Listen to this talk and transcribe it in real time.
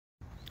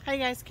Hi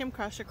guys, Kim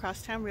Crosser,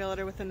 Crosstown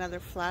Realtor with another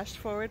Flash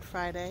Forward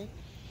Friday.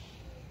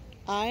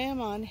 I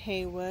am on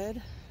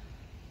Heywood,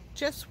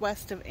 just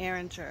west of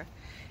Erringer.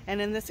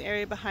 And in this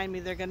area behind me,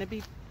 they're going to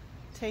be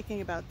taking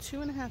about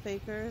 2.5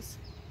 acres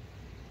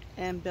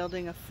and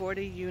building a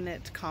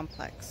 40-unit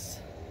complex.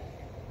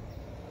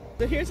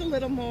 So here's a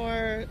little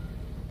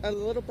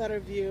better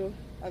view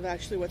of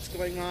actually what's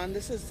going on.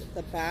 This is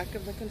the back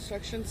of the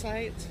construction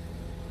site.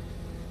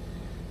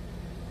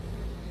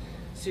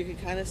 So you can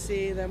kind of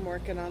see them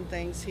working on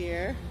things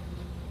here.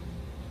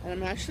 And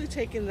I'm actually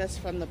taking this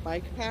from the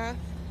bike path.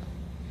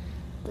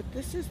 But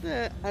this is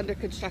the under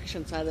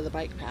construction side of the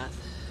bike path.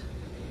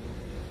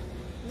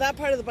 That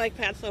part of the bike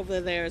path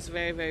over there is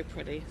very, very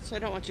pretty. So I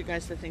don't want you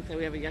guys to think that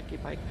we have a yucky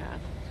bike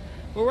path.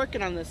 We're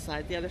working on this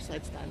side. The other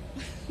side's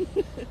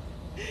done.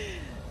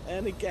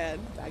 And again,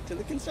 back to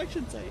the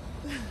construction site.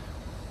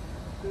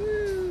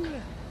 Woo.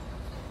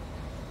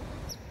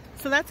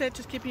 So that's it.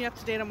 Just keeping you up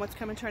to date on what's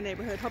coming to our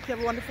neighborhood. Hope you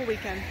have a wonderful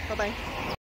weekend. Bye-bye.